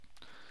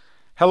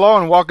Hello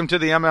and welcome to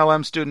the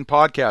MLM Student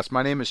Podcast.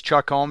 My name is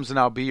Chuck Holmes and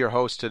I'll be your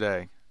host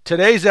today.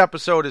 Today's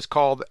episode is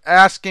called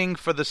Asking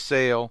for the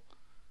Sale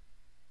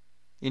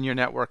in Your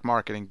Network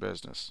Marketing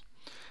Business.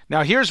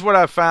 Now here's what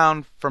I've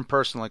found from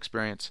personal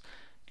experience.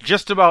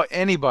 Just about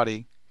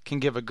anybody can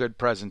give a good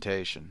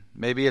presentation.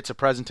 Maybe it's a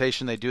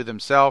presentation they do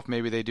themselves,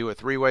 maybe they do a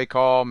three-way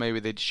call, maybe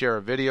they share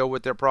a video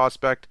with their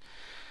prospect.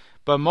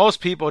 But most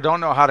people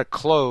don't know how to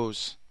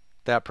close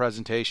that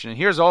presentation. And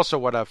here's also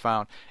what I've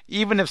found.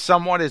 Even if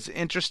someone is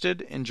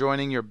interested in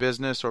joining your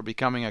business or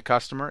becoming a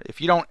customer, if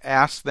you don't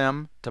ask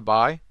them to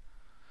buy,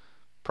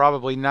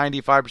 probably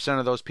 95%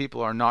 of those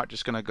people are not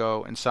just going to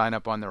go and sign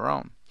up on their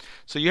own.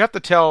 So you have to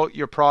tell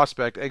your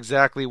prospect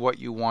exactly what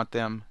you want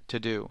them to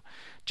do.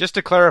 Just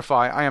to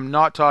clarify, I am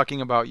not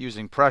talking about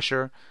using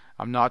pressure.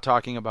 I'm not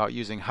talking about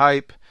using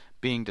hype,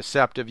 being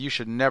deceptive. You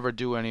should never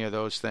do any of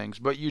those things.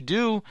 But you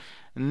do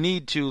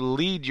need to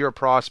lead your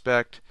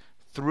prospect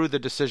through the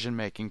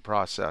decision-making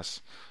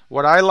process.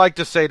 What I like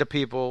to say to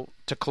people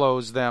to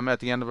close them at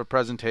the end of a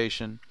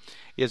presentation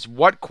is,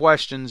 what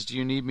questions do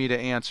you need me to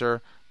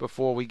answer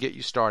before we get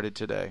you started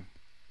today?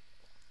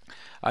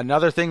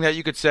 Another thing that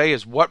you could say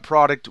is, what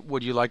product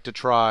would you like to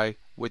try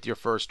with your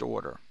first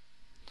order?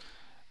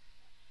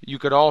 You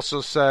could also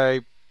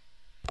say,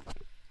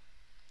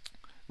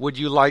 would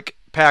you like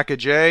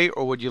package A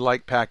or would you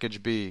like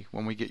package B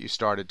when we get you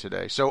started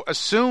today? So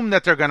assume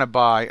that they're going to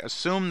buy,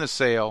 assume the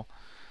sale,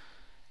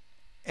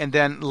 and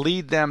then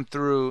lead them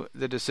through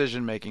the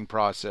decision-making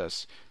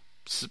process.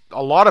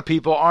 A lot of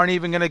people aren't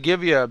even going to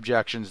give you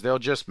objections. They'll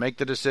just make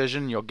the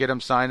decision, you'll get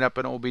them signed up,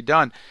 and it will be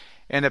done.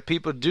 And if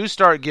people do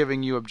start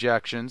giving you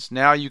objections,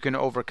 now you can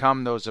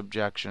overcome those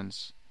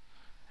objections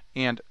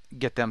and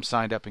get them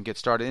signed up and get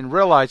started. And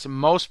realize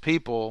most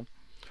people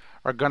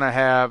are going to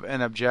have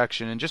an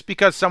objection. And just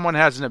because someone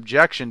has an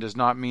objection does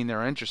not mean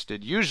they're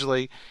interested.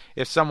 Usually,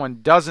 if someone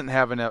doesn't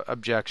have an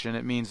objection,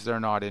 it means they're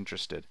not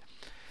interested.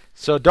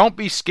 So don't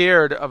be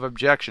scared of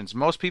objections.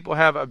 Most people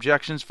have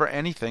objections for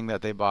anything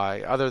that they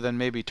buy, other than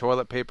maybe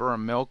toilet paper or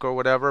milk or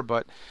whatever.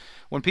 But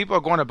when people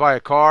are going to buy a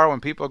car,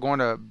 when people are going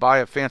to buy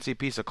a fancy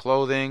piece of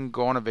clothing,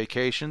 go on a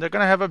vacation, they're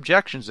going to have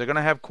objections. They're going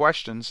to have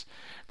questions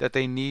that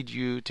they need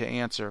you to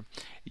answer.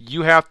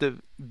 You have to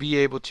be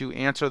able to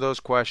answer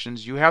those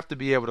questions. You have to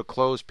be able to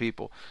close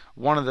people.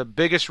 One of the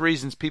biggest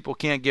reasons people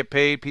can't get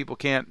paid, people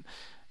can't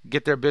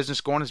get their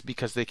business going, is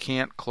because they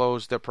can't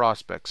close their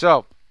prospects.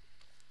 So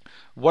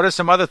what are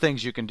some other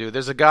things you can do?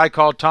 There's a guy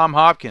called Tom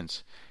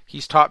Hopkins.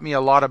 He's taught me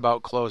a lot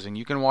about closing.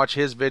 You can watch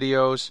his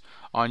videos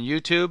on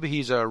YouTube.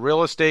 He's a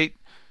real estate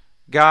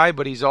guy,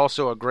 but he's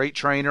also a great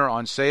trainer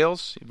on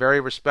sales,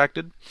 very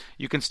respected.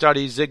 You can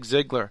study Zig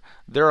Ziglar.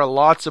 There are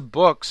lots of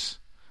books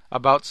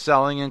about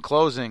selling and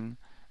closing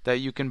that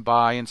you can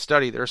buy and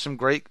study. There are some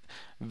great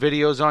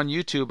videos on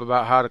YouTube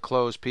about how to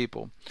close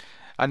people.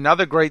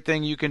 Another great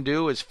thing you can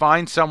do is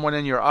find someone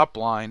in your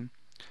upline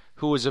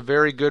who is a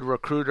very good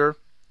recruiter,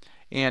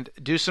 and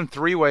do some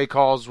three-way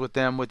calls with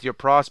them, with your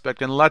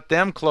prospect, and let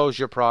them close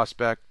your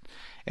prospect,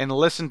 and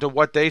listen to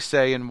what they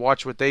say and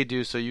watch what they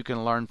do so you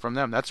can learn from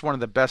them. That's one of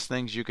the best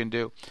things you can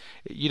do.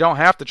 You don't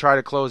have to try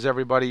to close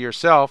everybody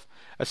yourself,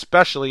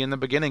 especially in the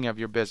beginning of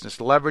your business.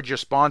 Leverage your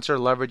sponsor,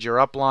 leverage your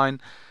upline.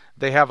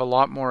 They have a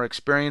lot more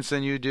experience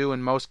than you do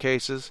in most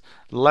cases.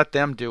 Let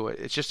them do it.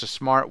 It's just a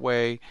smart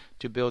way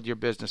to build your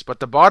business. But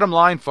the bottom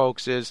line,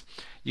 folks, is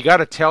you got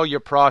to tell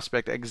your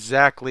prospect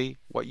exactly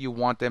what you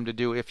want them to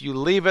do. If you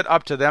leave it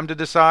up to them to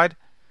decide,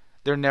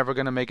 they're never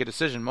going to make a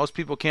decision. Most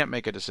people can't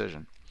make a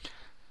decision.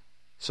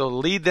 So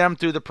lead them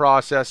through the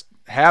process.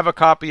 Have a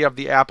copy of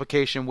the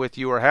application with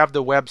you, or have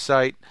the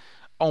website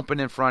open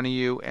in front of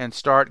you, and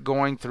start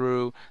going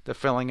through the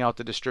filling out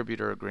the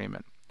distributor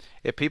agreement.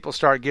 If people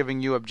start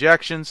giving you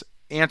objections,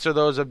 answer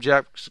those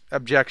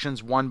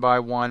objections one by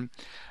one,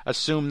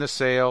 assume the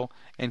sale,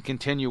 and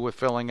continue with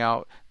filling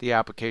out the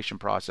application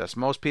process.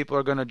 Most people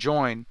are going to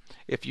join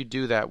if you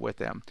do that with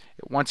them.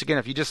 Once again,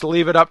 if you just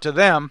leave it up to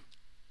them,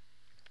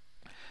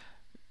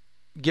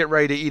 get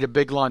ready to eat a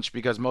big lunch,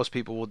 because most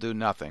people will do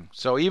nothing.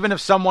 So even if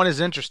someone is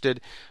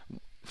interested,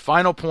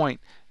 final point,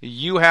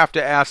 you have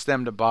to ask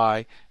them to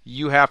buy.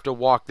 You have to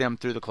walk them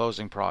through the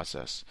closing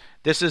process.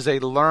 This is a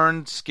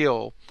learned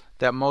skill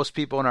that most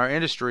people in our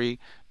industry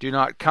do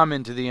not come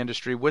into the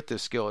industry with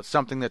this skill. It's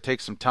something that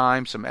takes some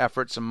time, some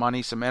effort, some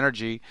money, some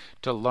energy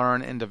to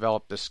learn and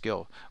develop this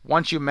skill.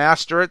 Once you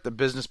master it, the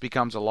business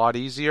becomes a lot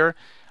easier.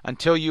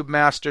 Until you've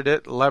mastered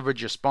it,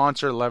 leverage your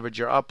sponsor, leverage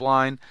your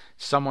upline,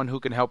 someone who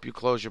can help you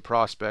close your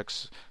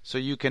prospects so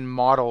you can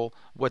model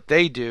what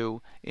they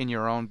do in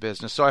your own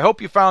business. So I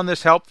hope you found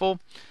this helpful.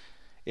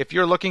 If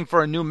you're looking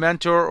for a new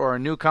mentor or a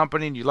new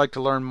company and you'd like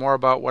to learn more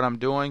about what I'm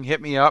doing,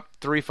 hit me up,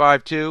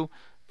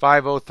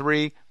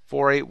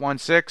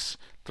 352-503-4816,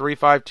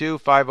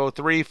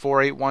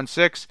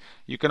 352-503-4816.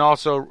 You can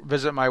also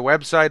visit my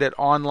website at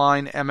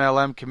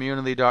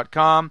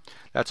onlinemlmcommunity.com.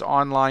 That's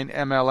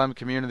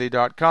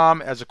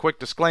onlinemlmcommunity.com. As a quick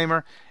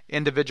disclaimer,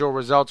 individual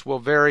results will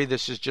vary.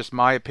 This is just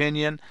my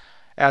opinion.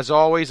 As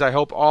always, I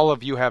hope all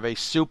of you have a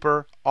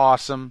super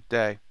awesome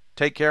day.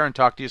 Take care and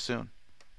talk to you soon.